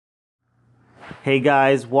Hey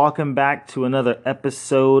guys, welcome back to another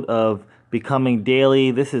episode of Becoming Daily.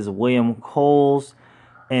 This is William Coles,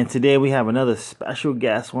 and today we have another special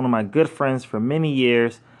guest, one of my good friends for many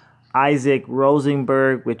years, Isaac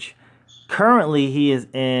Rosenberg, which currently he is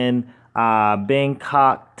in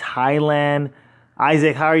Bangkok, Thailand.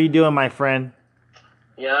 Isaac, how are you doing, my friend?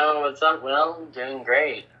 Yo, what's up, Will? Doing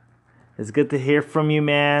great. It's good to hear from you,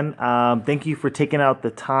 man. Thank you for taking out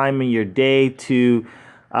the time in your day to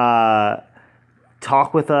uh,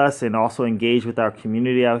 talk with us and also engage with our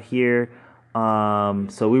community out here.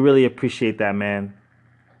 So we really appreciate that, man.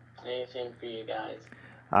 Anything for you guys?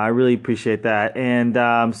 I really appreciate that.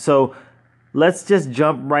 And so let's just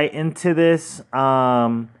jump right into this.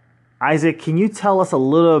 Isaac, can you tell us a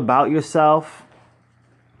little about yourself?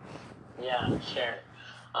 Yeah, sure.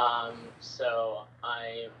 So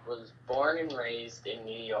I was born and raised in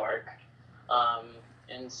New York. Um,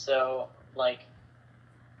 and so like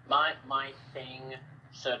my thing,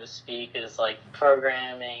 so to speak, is like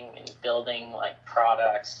programming and building like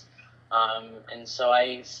products. And so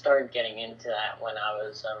I started getting into that when I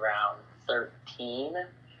was around 13.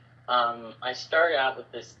 I started out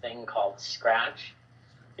with this thing called Scratch,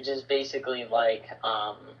 which is basically like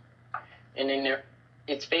an inner.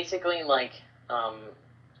 It's basically like um,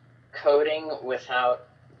 coding without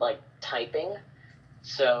like typing.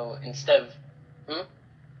 So instead of hmm?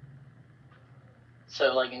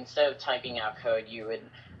 So like instead of typing out code, you would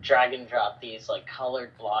drag and drop these like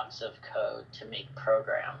colored blocks of code to make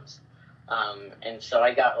programs. And so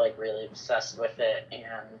I got like really obsessed with it,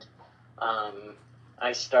 and um,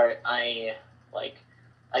 I like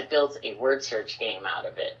I built a word search game out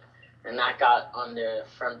of it, and that got on the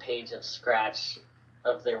front page of Scratch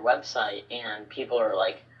of their website, and people are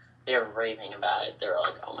like, they're raving about it. They're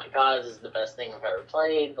like, oh my god, this is the best thing I've ever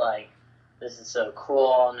played. Like, this is so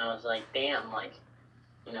cool. And I was like, damn, like,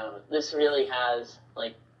 this really has,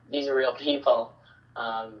 like, these are real people,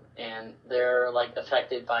 and they're, like,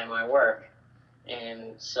 affected by my work.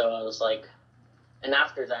 And so I was like, and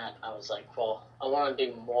after that, I was like, well, I want to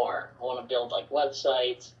do more. I want to build, like,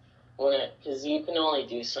 websites. Because you can only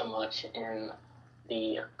do so much in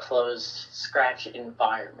the closed Scratch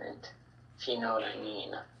environment, if you know what I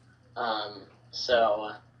mean. Um,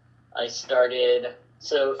 so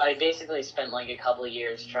so I basically spent like a couple of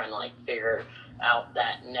years trying to like figure out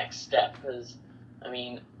that next step because, I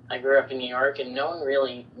mean, I grew up in New York and no one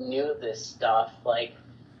really knew this stuff. Like,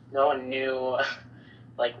 no one knew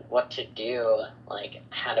like what to do, like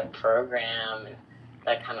how to program and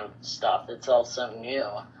that kind of stuff. It's all so new.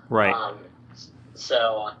 Right. Um,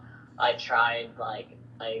 so I tried like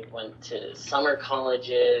I went to summer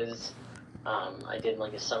colleges. I did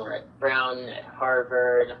like a summer at Brown, at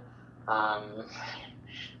Harvard. Um,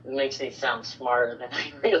 it makes me sound smarter than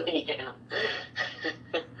I really am.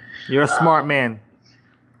 You're a smart um, man.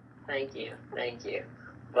 thank you.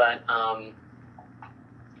 But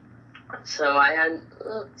so I had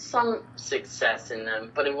some success in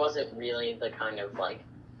them, but it wasn't really the kind of like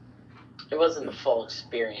it wasn't the full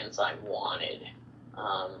experience I wanted.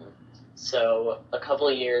 Um, so a couple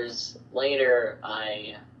of years later,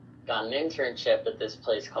 I got an internship at this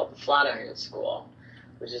place called the Flatiron School,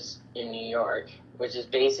 which is in New York, which is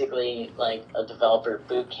basically like a developer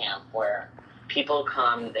boot camp where people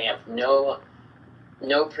come, they have no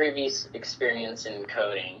previous experience in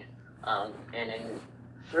coding, and in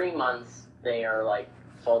 3 months they are like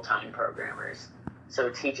full-time programmers. So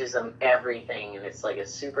it teaches them everything, and it's like a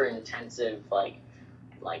super intensive like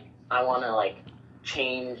I want to like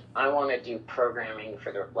change. I want to do programming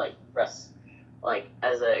for the like rest like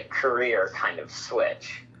as a career kind of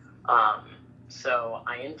switch. Um, so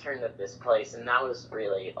I interned at this place, and that was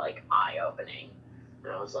really like eye-opening.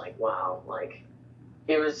 And I was like, wow, like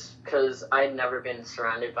it was because I'd never been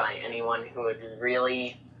surrounded by anyone who would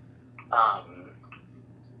really, um,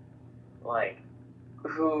 like,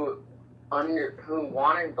 who who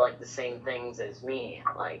wanted like the same things as me.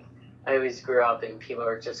 Like, I always grew up and people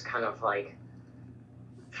were just kind of like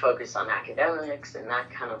focused on academics and that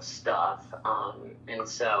kind of stuff. And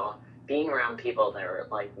so being around people that were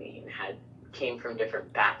like me and had came from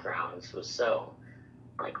different backgrounds was so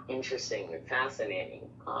like interesting and fascinating.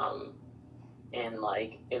 And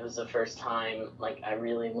like it was the first time like I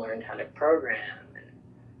really learned how to program and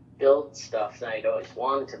build stuff that I'd always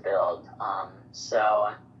wanted to build. Um,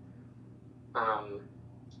 so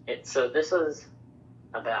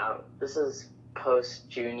this is post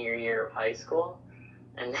junior year of high school,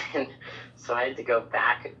 and then so I had to go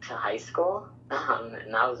back to high school,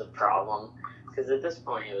 and that was a problem because at this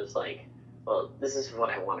point it was like, well, this is what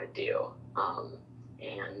I want to do,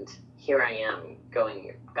 and here I am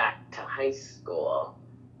going back to high school,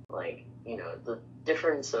 like the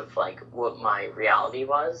difference of like what my reality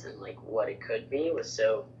was and like what it could be was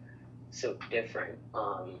so different.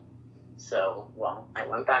 Well, I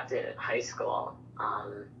went back to high school.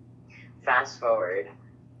 Fast forward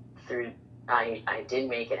through, I did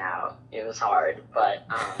make it out. It was hard, but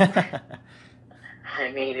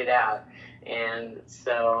I made it out. And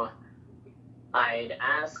so I'd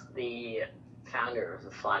asked the founder of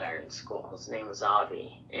the Flatiron School, his name was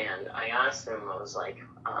Avi, and I asked him, I was like,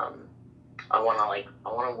 I want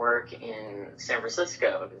to work in San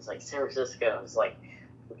Francisco, because like San Francisco is like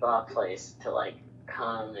the place to like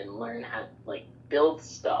come and learn how to like build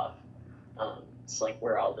stuff. It's like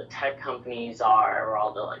where all the tech companies are, where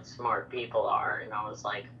all the like smart people are. And I was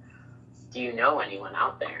like, do you know anyone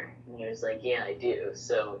out there? And he was like, yeah, I do.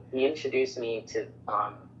 So he introduced me to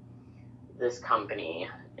this company,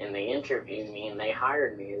 and they interviewed me, and they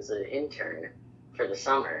hired me as an intern for the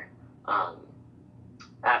summer,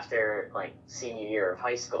 after like senior year of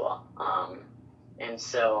high school. And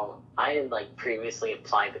so I had like previously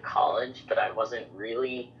applied to college, but I wasn't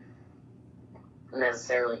really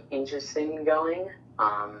necessarily interested in going.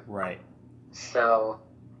 Right. So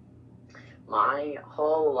my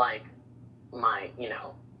whole like my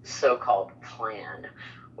so-called plan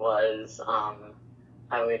was,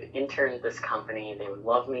 I would intern at this company. They would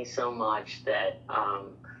love me so much that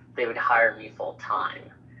they would hire me full time.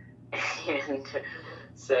 And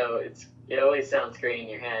so it always sounds great in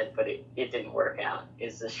your head, but it didn't work out,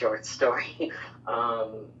 is the short story.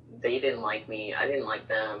 They didn't like me. I didn't like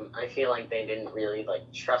them. I feel like they didn't really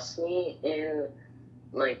like trust me in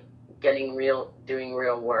like doing real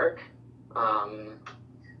work.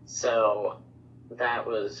 So that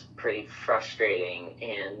was pretty frustrating.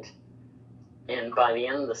 And by the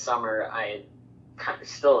end of the summer, I kind of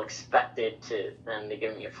still expected them to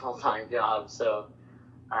give me a full-time job. So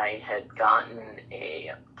I had gotten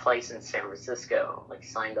a place in San Francisco, like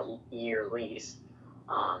signed a year lease,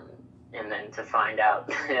 and then to find out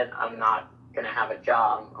that I'm not gonna have a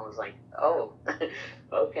job, I was like, oh,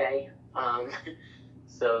 okay.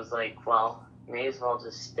 So I was like, well, may as well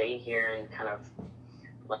just stay here and kind of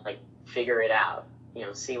like figure it out,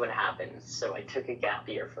 see what happens. So I took a gap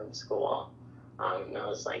year from school, and I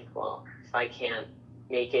was like, well, if I can't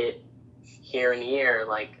make it here in a year,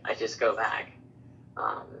 like I just go back.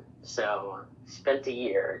 So spent a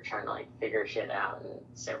year trying to like figure shit out in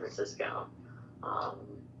San Francisco.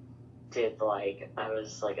 I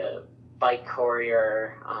was like a bike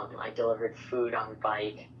courier. I delivered food on a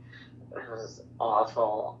bike. It was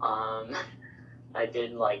awful. I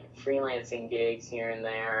did like freelancing gigs here and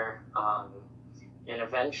there. And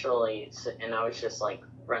eventually, and I was just like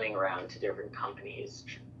running around to different companies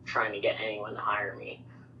trying to get anyone to hire me.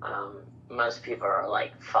 Most people are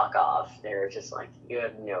like, fuck off. They're just like, you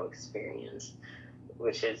have no experience,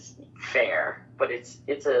 which is fair, but it's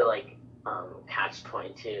a like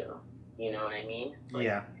catch-22. You know what I mean? Like,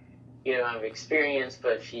 yeah. You don't have experience,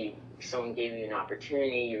 but if someone gave you an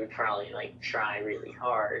opportunity, you would probably like try really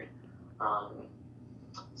hard.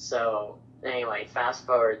 So anyway, fast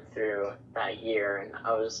forward through that year, and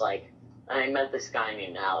I met this guy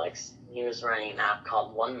named Alex. He was running an app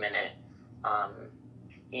called 1 Minute.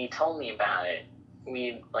 He told me about it.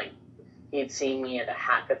 He'd seen me at a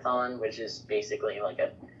hackathon, which is basically like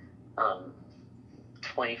a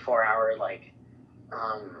 24-hour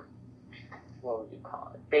what would you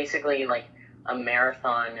call it? Basically like a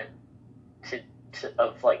marathon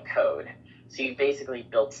of like code. So you basically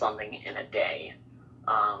build something in a day.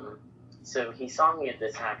 So he saw me at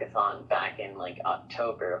this hackathon back in like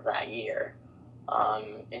October of that year.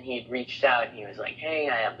 And he had reached out and he was like, hey,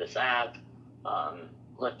 I have this app.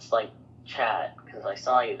 Let's like chat because I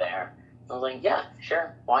saw you there. I was like, yeah,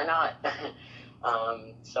 sure, why not?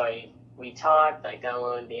 So we talked, I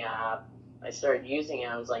downloaded the app, I started using it,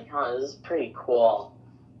 I was like, huh, this is pretty cool.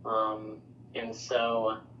 And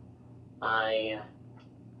so I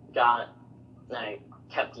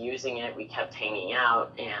kept using it, we kept hanging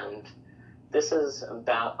out, and this is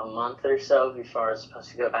about a month or so before I was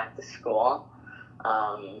supposed to go back to school.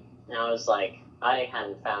 And I was like, I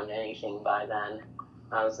hadn't found anything by then.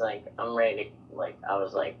 I was like, I'm ready to,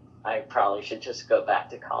 I probably should just go back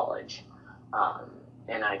to college.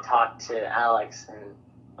 And I talked to Alex, and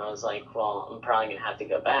I was like, well, I'm probably going to have to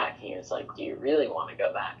go back. He was like, do you really want to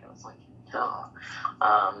go back? I was like, no.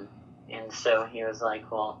 And so he was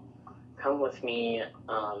like, well, come with me.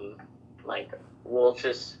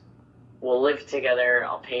 We'll live together.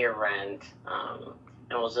 I'll pay your rent. And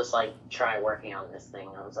we'll just like try working on this thing.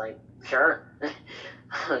 I was like, sure.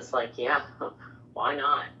 I was like, yeah, why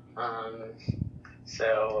not?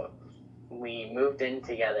 So we moved in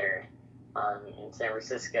together in San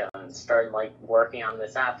Francisco, and started like working on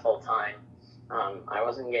this app full time. I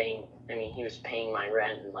wasn't getting. I mean, he was paying my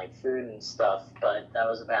rent and like food and stuff, but that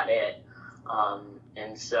was about it.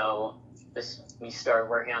 And so we started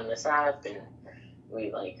working on this app, and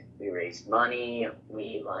we raised money.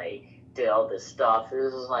 We like did all this stuff.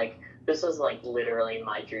 This was like literally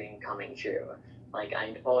my dream coming true. Like,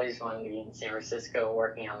 I'd always wanted to be in San Francisco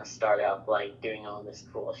working on a startup, like doing all this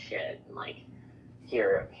cool shit, and like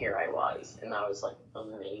here I was, and that was like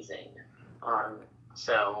amazing.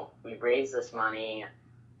 So we raised this money,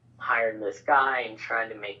 hired this guy, and tried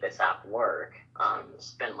to make this app work.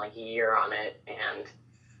 Spent like a year on it, and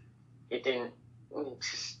it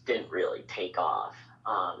just didn't really take off.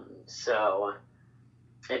 So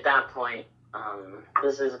at that point,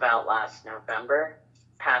 this is about past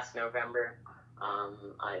November,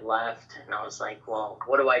 I left, and I was like, well,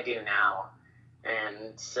 what do I do now?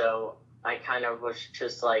 And so I kind of was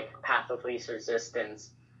just like, path of least resistance,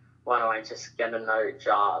 why don't I just get another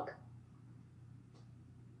job?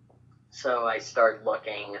 So I started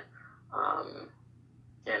looking,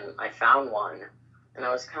 and I found one, and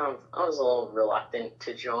I was a little reluctant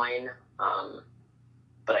to join,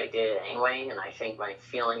 but I did it anyway, and I think my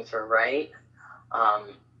feelings were right.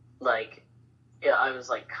 Yeah, I was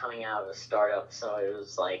like coming out of a startup, so it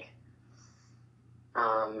was like,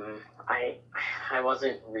 I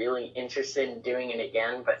wasn't really interested in doing it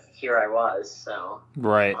again, but here I was, so.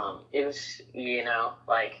 Right. It was, it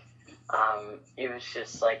was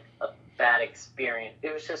just like a bad experience.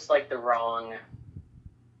 It was just like the wrong,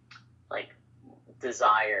 like,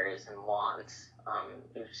 desires and wants.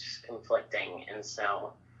 It was just conflicting, and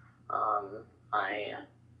so,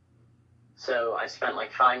 I spent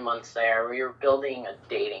like 5 months there. We were building a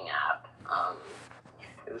dating app.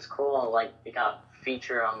 It was cool. Like, it got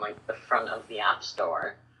featured on like the front of the App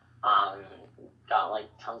Store. Got like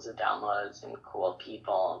tons of downloads and cool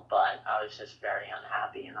people, but I was just very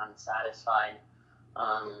unhappy and unsatisfied.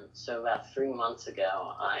 So about 3 months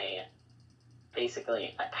ago, I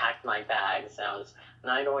packed my bags,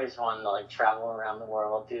 and I'd always wanted to like travel around the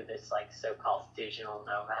world, do this like so-called digital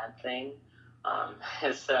nomad thing.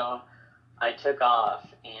 So I took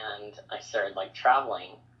off and I started like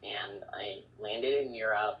traveling, and I landed in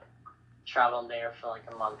Europe, traveled there for like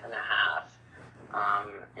a month and a half,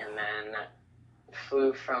 and then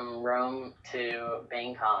flew from Rome to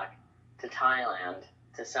Bangkok to Thailand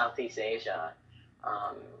to Southeast Asia,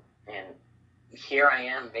 and here I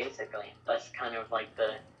am basically. That's kind of like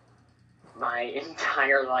my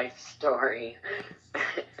entire life story.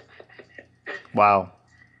 Wow.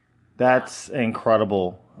 That's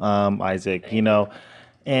incredible, Isaac.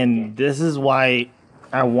 And this is why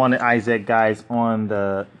I wanted Isaac, guys, on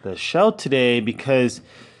the show today, because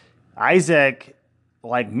Isaac,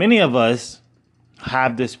 like many of us,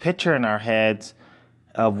 have this picture in our heads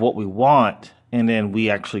of what we want, and then we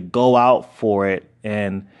actually go out for it.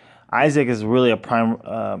 And Isaac is really a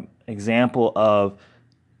prime example of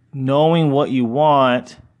knowing what you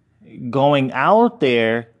want, going out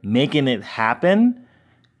there, making it happen,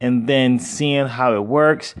 and then seeing how it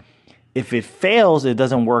works. If it fails, it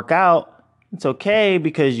doesn't work out, it's okay,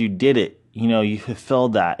 because you did it. You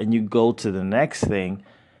fulfilled that, and you go to the next thing.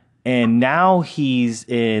 And now he's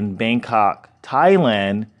in Bangkok,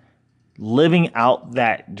 Thailand, living out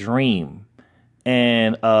that dream,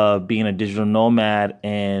 and being a digital nomad,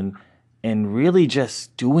 and really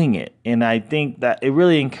just doing it. And I think that it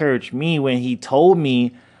really encouraged me when he told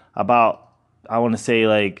me about, I want to say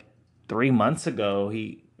like 3 months ago,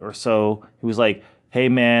 he was like, hey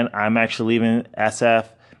man, I'm actually leaving SF,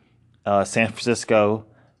 San Francisco,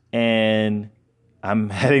 and I'm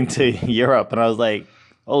heading to Europe. And I was like,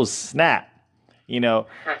 oh snap,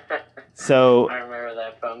 so I remember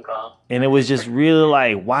that phone call. And it was just really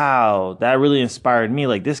like, wow, that really inspired me.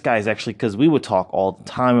 Like, this guy's actually, because we would talk all the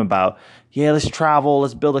time about, yeah, let's travel,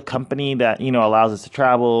 let's build a company that, allows us to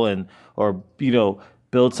travel, or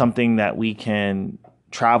build something that we can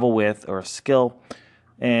travel with, or a skill.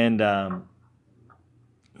 And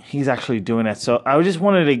he's actually doing that. So I just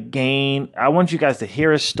wanted I want you guys to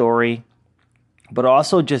hear his story, but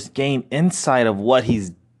also just gain insight of what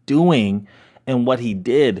he's doing and what he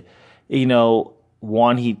did.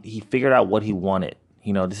 One, he figured out what he wanted.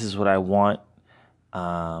 This is what I want.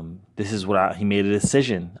 He made a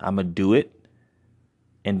decision. I'm going to do it.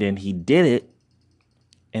 And then he did it.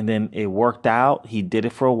 And then it worked out. He did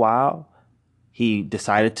it for a while. He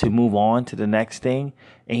decided to move on to the next thing.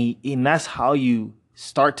 And that's how you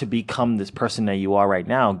start to become this person that you are right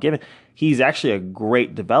now. He's actually a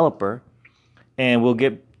great developer. And we'll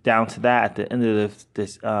get down to that at the end of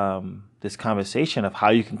this conversation of how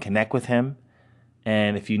you can connect with him,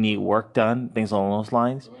 and if you need work done, things along those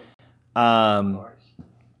lines. Of Um, course.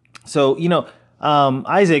 so,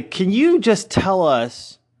 Isaac, can you just tell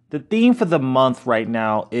us the theme for the month right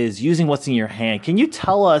now is using what's in your hand? Can you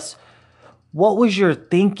tell us what was your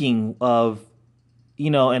thinking of,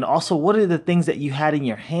 and also what are the things that you had in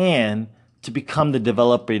your hand to become the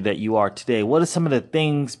developer that you are today? What are some of the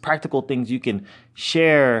things, practical things you can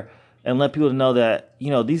share and let people know that,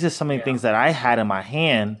 these are some of the Yeah. things that I had in my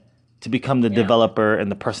hand to become the Yeah. developer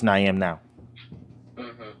and the person I am now?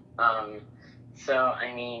 Mhm. So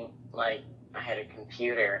I mean, like, I had a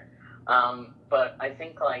computer, but I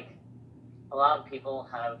think like a lot of people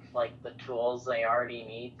have like the tools they already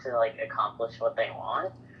need to like accomplish what they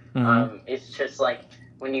want. Mm-hmm. It's just like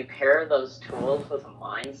when you pair those tools with a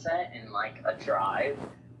mindset and like a drive,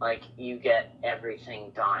 like you get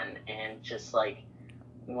everything done. And just like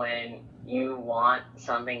when you want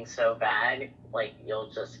something so bad, like you'll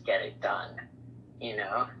just get it done, you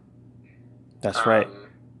know? That's right. Um,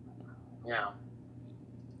 yeah.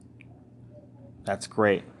 That's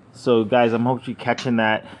great. So, guys, I'm hoping you're catching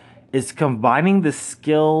that. It's combining the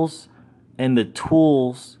skills and the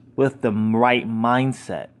tools with the right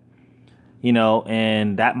mindset,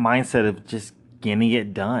 and that mindset of just getting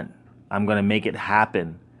it done. I'm going to make it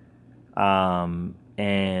happen.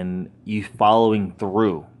 And you following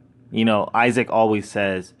through. Isaac always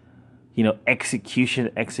says, execution,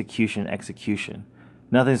 execution, execution.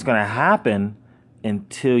 Nothing's going to happen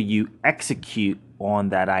until you execute on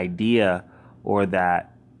that idea or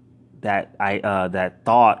that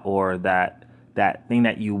thought or that thing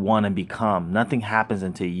that you want to become. Nothing happens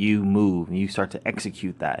until you move and you start to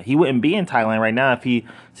execute that. He wouldn't be in Thailand right now if he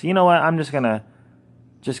said, you know what, I'm just gonna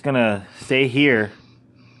stay here,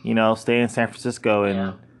 stay in San Francisco Yeah.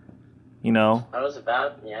 and you know I was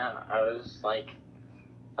like,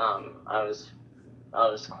 I was I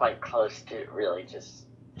was quite close to really just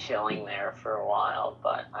chilling there for a while,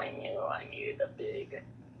 but I knew I needed a big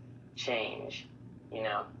change, you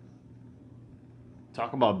know.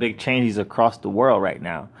 talk about big changes across the world right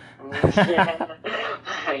now. Yeah,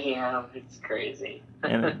 yeah, it's crazy.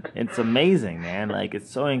 And it's amazing, man. Like it's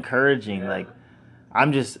so encouraging. Like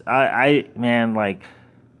I man, like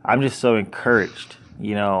I'm just so encouraged,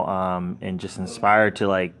 and just inspired to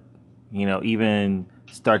like, even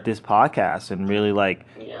start this podcast and really like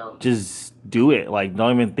Yeah, just do it. Like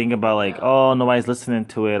don't even think about like, yeah, oh, nobody's listening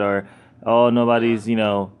to it or oh, yeah. nobody's,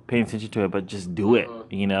 paying attention to it, but just do it,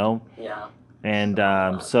 Hmm. Yeah, And so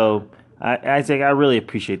well so, said. Isaac, I really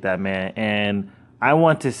appreciate that, man. And I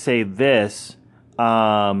want to say this: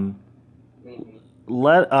 um, Hmm.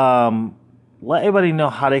 let um, let everybody know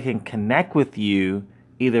how they can connect with you,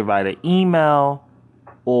 either via the email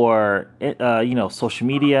or social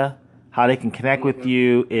media. How they can connect with Hmm.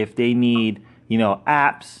 you if they need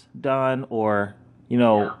apps done or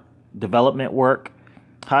Yeah, development work.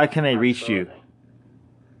 How can they reach you?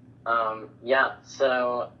 absolutely. Yeah,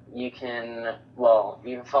 so you can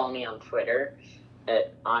follow me on Twitter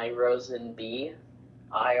at irosenb,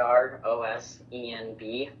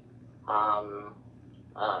 IROSENB. Um,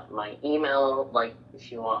 my email, like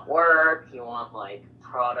if you want work, you want like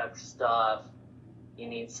product stuff, you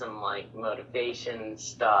need some like motivation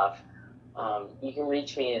stuff, you can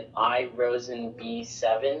reach me at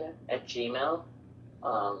irosenb7 at Gmail.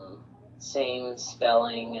 Um, Same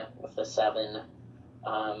spelling with a 7.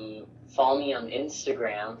 Follow me on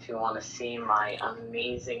Instagram if you want to see my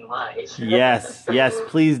amazing life. Yes, yes,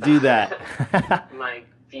 please do that. My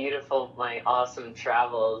awesome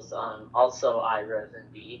travels. Also, iRose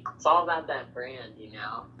and B. It's all about that brand, you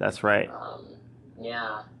know. That's right.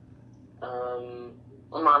 Yeah. Um,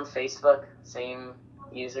 I'm on Facebook, same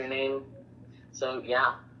username. So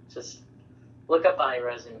yeah, just look up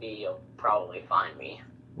iRose and B. You'll probably find me.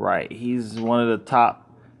 Right. He's one of the top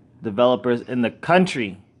developers in the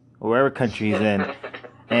country, or wherever country he's in.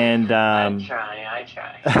 And I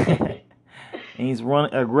try. and he's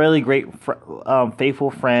a really great,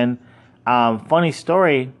 faithful friend. Funny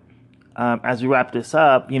story. As we wrap this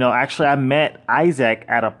up, actually, I met Isaac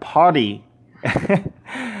at a party,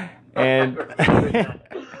 and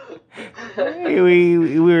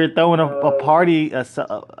we were throwing a party. I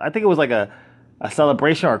think it was like a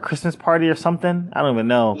celebration or a Christmas party or something. I don't even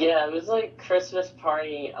know. Yeah, it was like Christmas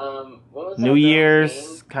party. What was New that girl's name?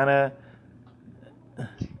 Year's kind of.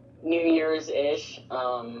 New Year's ish.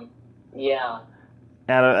 Yeah,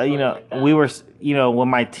 At a, something like we that. were with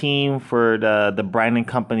my team for the Brandon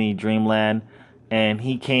Company Dreamland, and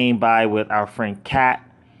he came by with our friend Kat,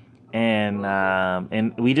 and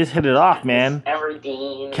we just hit it off, Katniss man.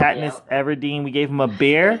 Everdeen. Yeah. Katniss Everdeen. We gave him a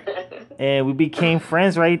beer, and we became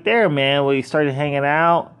friends right there, man. We started hanging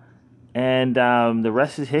out, and the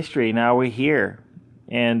rest is history. Now we're here,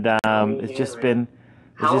 and Me it's here, just man. been,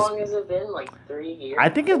 it's How just, long has it been? Like 3 years? I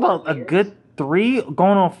think it's 4 about a years? good 3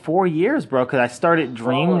 going on 4 years, bro. Because I started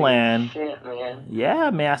Holy Dreamland. shit, man. Yeah,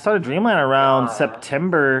 man, I started Dreamland around God.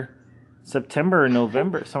 September,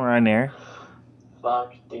 November, somewhere in there.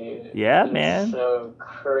 Fuck, dude. Yeah, That's man. so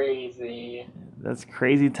crazy. That's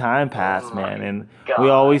crazy time Oh pass, man. my And we god.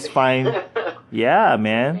 always find, yeah, That's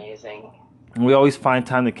man. amazing. We always find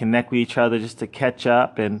time to connect with each other just to catch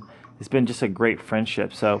up. And it's been just a great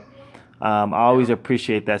friendship. So I always Yeah.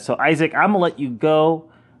 appreciate that. So, Isaac, I'm going to let you go.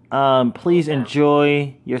 Please Okay.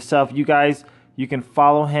 enjoy yourself. You guys, you can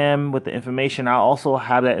follow him with the information. I'll also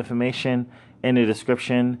have that information in the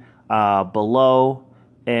description below.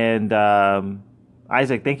 And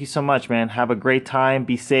Isaac, thank you so much, man. Have a great time.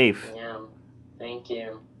 Be safe. Yeah. Thank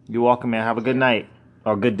you. You're welcome, man. Have a good night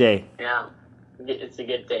or good day. Yeah. It's a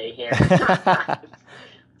good day here.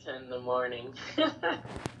 It's 10 in the morning.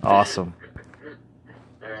 Awesome.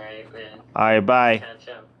 All right, man. All right, bye. Catch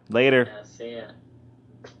up. Later. Yeah, see ya.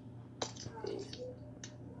 Peace.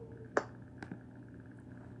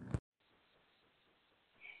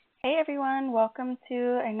 Hey everyone, welcome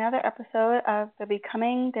to another episode of the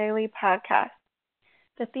Becoming Daily podcast.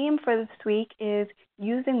 The theme for this week is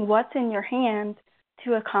using what's in your hand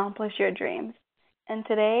to accomplish your dreams. And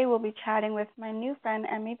today we'll be chatting with my new friend,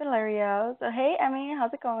 Emmy Valerio. So hey Emmy,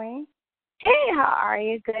 how's it going? Hey, how are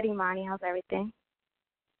you? Good, Imani. How's everything?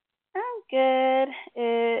 I'm good.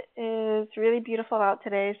 It is really beautiful out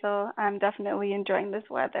today, so I'm definitely enjoying this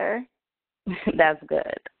weather. That's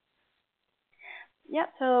good. Yeah,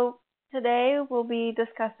 so today we'll be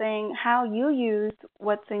discussing how you use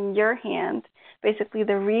what's in your hand, basically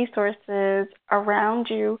the resources around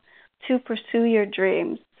you to pursue your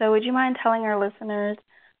dreams. So would you mind telling our listeners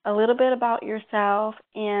a little bit about yourself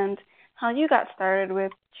and how you got started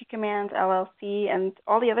with She Commands LLC and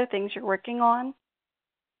all the other things you're working on?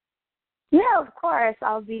 Yeah, of course.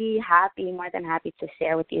 I'll be more than happy to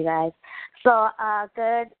share with you guys. So,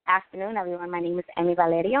 good afternoon, everyone. My name is Emmy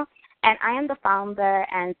Valerio, and I am the founder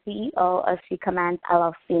and CEO of She Commands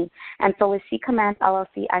LLC. And so with She Commands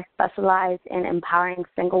LLC, I specialize in empowering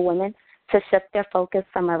single women to shift their focus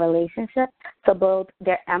from a relationship to build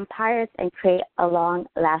their empires and create a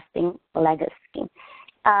long-lasting legacy.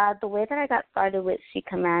 The way that I got started with She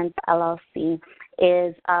Commands LLC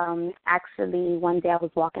is actually one day I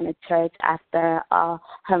was walking to church after a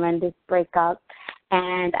horrendous breakup,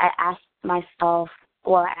 and I asked myself,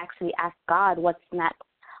 well, I actually asked God, what's next?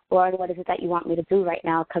 Lord, what is it that you want me to do right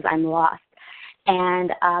now? Because I'm lost.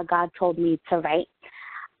 And God told me to write.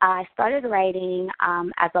 I started writing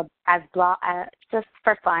just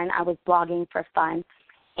for fun. I was blogging for fun.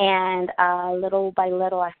 And little by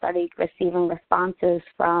little, I started receiving responses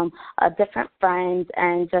from different friends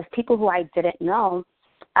and just people who I didn't know,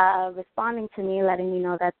 responding to me, letting me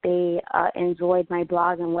know that they enjoyed my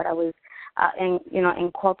blog and what I was,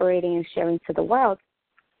 incorporating and sharing to the world.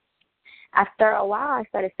 After a while, I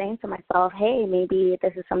started saying to myself, "Hey, maybe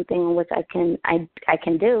this is something in which I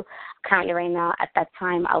can do." Currently, right now, at that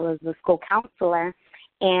time, I was a school counselor.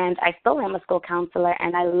 And I still am a school counselor,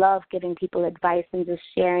 and I love giving people advice and just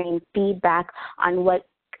sharing feedback on what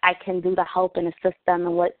I can do to help and assist them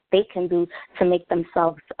and what they can do to make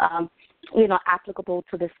themselves, applicable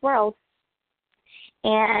to this world.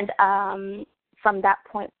 And from that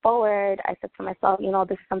point forward, I said to myself,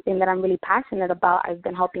 this is something that I'm really passionate about. I've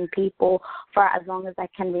been helping people for as long as I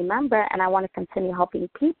can remember, and I want to continue helping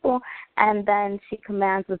people. And then She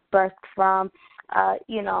Commands was birthed from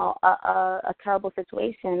a terrible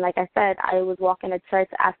situation. Like I said, I was walking to church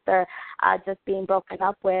after just being broken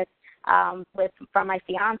up from my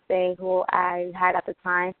fiance, who I had at the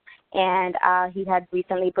time, and he had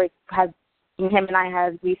recently him and I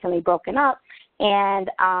had recently broken up, and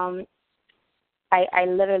I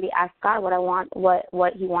literally asked God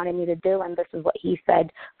what he wanted me to do, and this is what he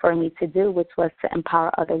said for me to do, which was to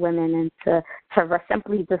empower other women and to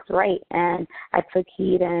simply just write. And I took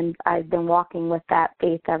heed, and I've been walking with that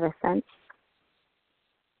faith ever since.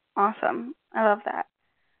 Awesome. I love that.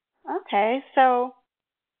 Okay, so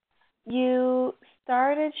you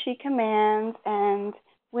started She Commands, and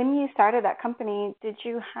when you started that company, did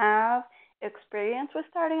you have experience with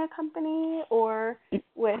starting a company or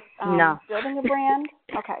with No. building a brand?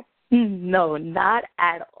 Okay. No, not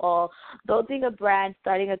at all. Building a brand,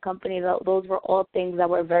 starting a company, those were all things that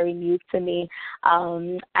were very new to me.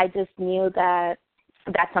 I just knew that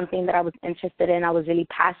that's something that I was interested in. I was really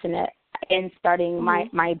passionate in starting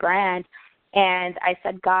my brand. And I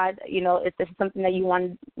said, God, if this is something that you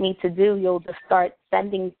want me to do, you'll just start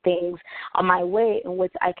sending things on my way in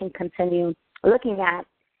which I can continue looking at.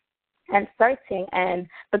 and searching. And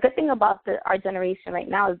the good thing about our generation right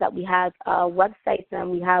now is that we have websites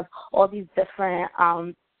and we have all these different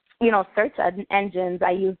search engines.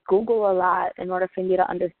 I use Google a lot in order for me to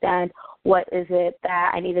understand what is it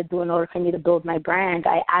that I need to do in order for me to build my brand.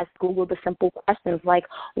 I ask Google the simple questions like,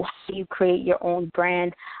 how do you create your own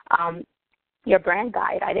brand, your brand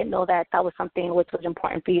guide? I didn't know that was something which was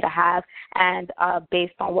important for you to have. And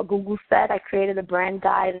based on what Google said, I created a brand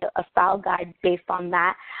guide, a style guide based on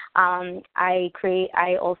that. I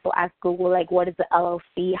also asked Google, like, what is the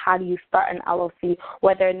LLC? How do you start an LLC?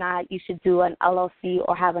 Whether or not you should do an LLC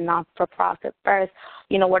or have a non-for-profit first.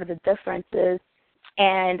 What are the differences?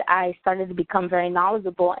 And I started to become very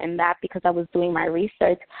knowledgeable in that because I was doing my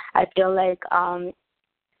research. I feel like,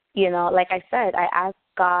 like I said, I asked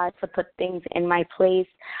God to put things in my place,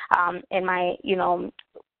 in my,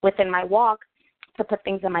 within my walk, to put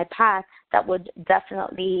things in my path that would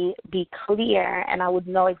definitely be clear, and I would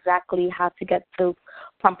know exactly how to get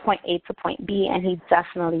from point A to point B, and He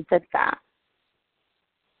definitely did that.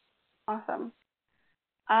 Awesome.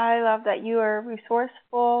 I love that you are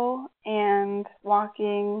resourceful and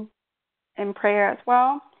walking in prayer as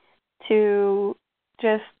well to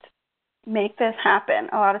just make this happen.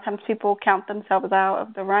 A lot of times people count themselves out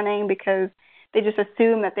of the running because they just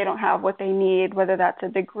assume that they don't have what they need, whether that's a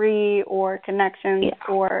degree or connections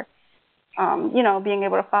or, being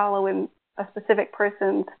able to follow in a specific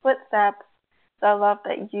person's footsteps. So I love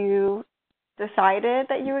that you decided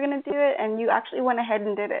that you were going to do it, and you actually went ahead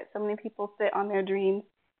and did it. So many people sit on their dreams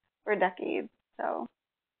for decades. So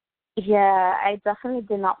yeah, I definitely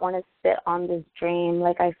did not want to sit on this dream.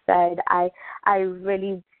 Like I said, I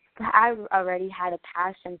already had a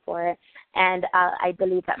passion for it, and I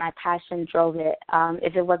believe that my passion drove it.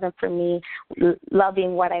 If it wasn't for me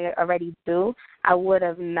loving what I already do, I would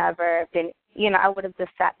have never been, I would have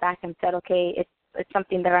just sat back and said, okay, it's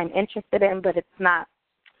something that I'm interested in, but it's not.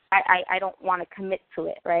 I don't want to commit to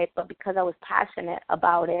it, right? But because I was passionate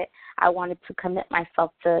about it, I wanted to commit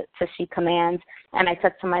myself to She Commands. And I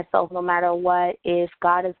said to myself, no matter what, if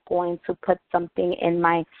God is going to put something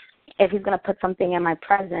if He's going to put something in my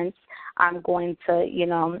presence, I'm going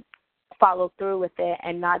to, follow through with it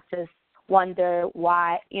and not just wonder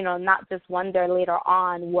why, not just wonder later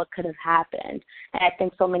on what could have happened. And I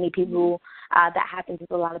think so many people, that happens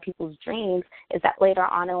with a lot of people's dreams, is that later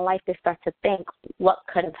on in life they start to think what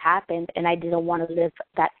could have happened, and I didn't want to live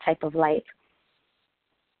that type of life.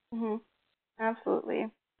 Absolutely.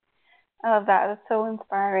 I love that. That's so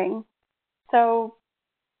inspiring. So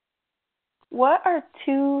what are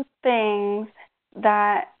 2 things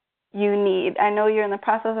that you need? I know you're in the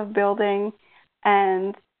process of building,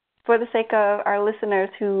 and for the sake of our listeners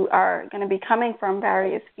who are going to be coming from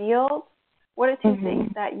various fields, what are 2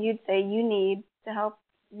 things that you'd say you need to help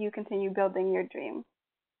you continue building your dream?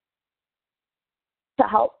 To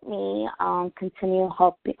help me continue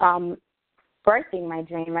birthing my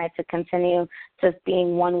dream, right, to continue just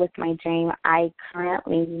being one with my dream, I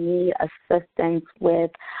currently need assistance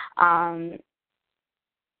with,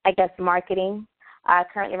 marketing.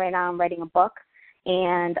 Currently right now I'm writing a book,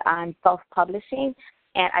 and I'm self-publishing,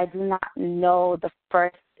 and I do not know the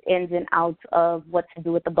first ins and outs of what to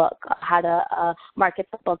do with the book, how to market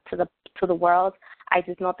the book to the world. I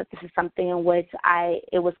just know that this is something in which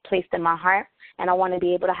it was placed in my heart, and I want to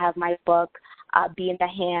be able to have my book be in the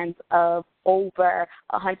hands of over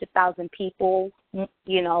 100,000 people,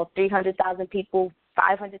 300,000 people,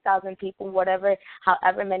 500,000 people,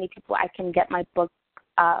 however many people I can get my book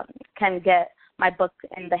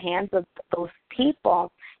in the hands of those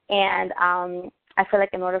people. And I feel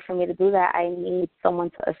like in order for me to do that, I need someone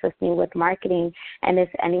to assist me with marketing. And if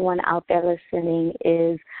anyone out there listening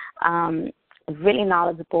is really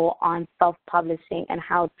knowledgeable on self-publishing and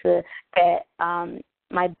how to get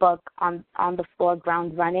my book on the floor,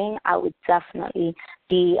 ground running, I would definitely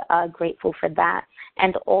be grateful for that.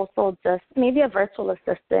 And also just maybe a virtual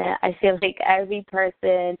assistant. I feel like every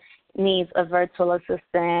person needs a virtual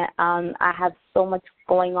assistant. I have so much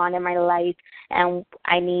going on in my life, and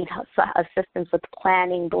I need assistance with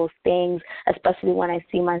planning those things, especially when I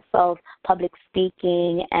see myself public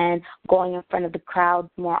speaking and going in front of the crowd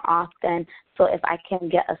more often. So if I can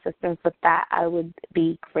get assistance with that, I would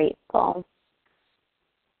be grateful.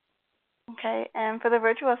 Okay, and for the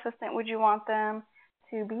virtual assistant, would you want them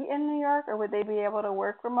to be in New York, or would they be able to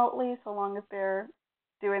work remotely so long as they're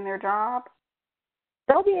doing their job?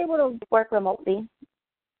 They'll be able to work remotely.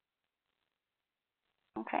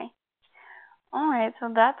 Okay. All right,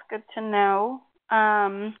 so that's good to know.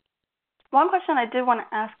 One question I did want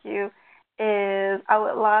to ask you is I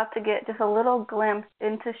would love to get just a little glimpse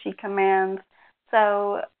into She Commands.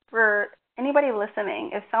 So for anybody listening,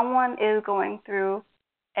 if someone is going through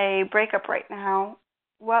a breakup right now,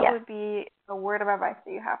 what Yeah. would be a word of advice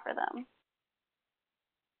that you have for them?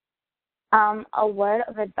 A word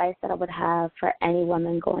of advice that I would have for any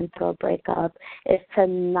woman going through a breakup is to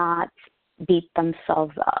not beat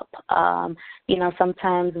themselves up.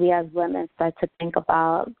 Sometimes we as women start to think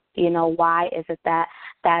about, why is it that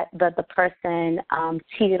the person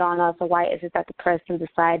cheated on us, or why is it that the person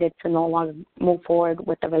decided to no longer move forward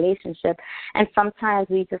with the relationship. And sometimes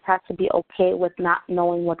we just have to be okay with not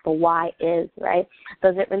knowing what the why is, right?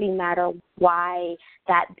 Does it really matter why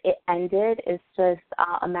that it ended? It's just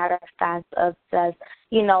a matter of fact of just,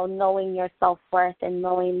 knowing your self-worth and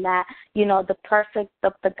knowing that,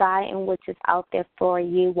 the guy in which is out there for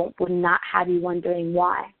you would not have you wondering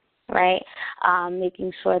why. Right?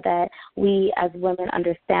 Making sure that we as women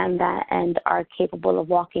understand that and are capable of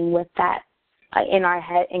walking with that in our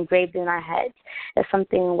head, engraved in our heads, is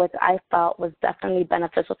something which I felt was definitely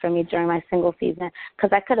beneficial for me during my single season,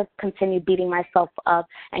 because I could have continued beating myself up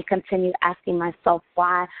and continued asking myself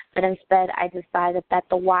why, but instead I decided that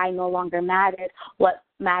the why no longer mattered. What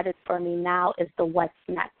matters for me now is the what's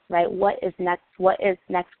next, right? What is next? What is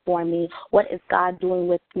next for me? What is God doing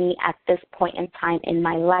with me at this point in time in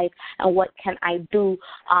my life? And what can I do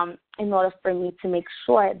in order for me to make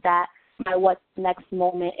sure that my what's next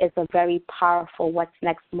moment is a very powerful what's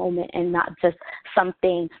next moment, and not just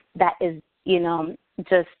something that is,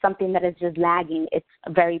 just something that is just lagging. It's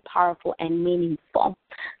very powerful and meaningful.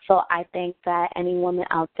 So I think that any woman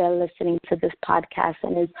out there listening to this podcast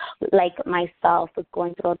and is like myself, is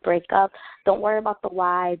going through a breakup, don't worry about the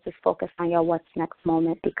why. Just focus on your what's next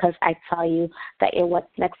moment, because I tell you that your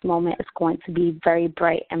what's next moment is going to be very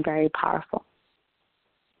bright and very powerful.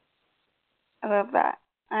 I love that.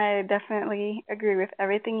 I definitely agree with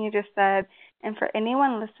everything you just said. And for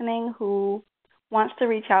anyone listening who wants to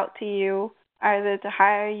reach out to you, either to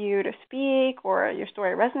hire you to speak or your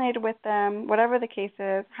story resonated with them, whatever the case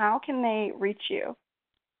is, how can they reach you?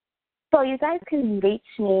 So you guys can reach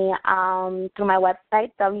me through my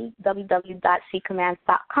website,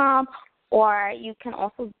 www.shecommands.com, or you can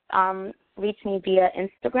also reach me via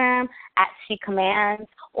Instagram at SheCommands,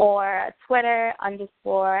 or Twitter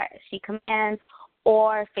 _SheCommands,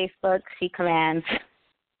 or Facebook SheCommands.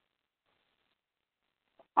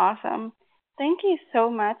 Awesome. Thank you so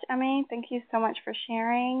much, Emmy. Thank you so much for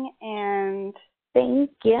sharing. And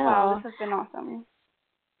thank you. Wow, this has been awesome.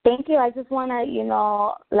 Thank you. I just want to,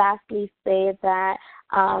 lastly say that,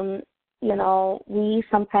 we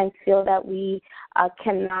sometimes feel that we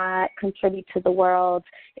cannot contribute to the world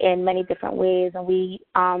in many different ways, and we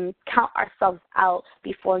count ourselves out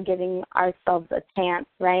before giving ourselves a chance,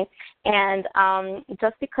 right? And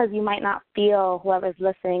just because you might not feel, whoever's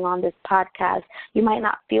listening on this podcast, you might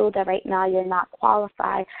not feel that right now you're not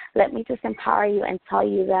qualified, let me just empower you and tell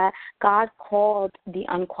you that God called the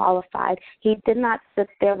unqualified. He did not sit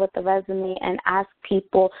there with a resume and ask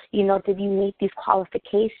people, did you meet these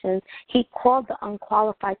qualifications? He called the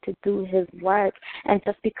unqualified to do his work. And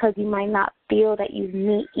just because you might not feel that you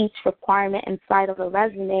meet each requirement inside of a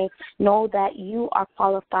resume, know that you are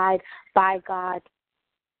qualified by God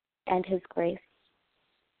and his grace.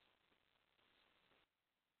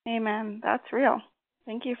 Amen. That's real.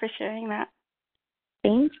 Thank you for sharing that.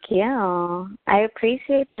 Thank you. I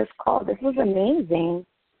appreciate this call. This was amazing.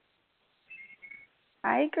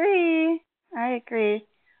 I agree.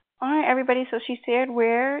 All right, everybody. So she shared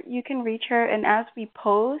where you can reach her, and as we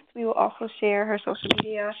post, we will also share her social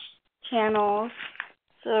media channels,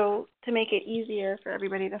 so to make it easier for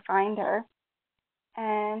everybody to find her.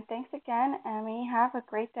 And thanks again, Emmy. Have a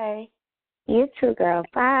great day. You too, girl.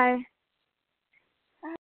 Bye.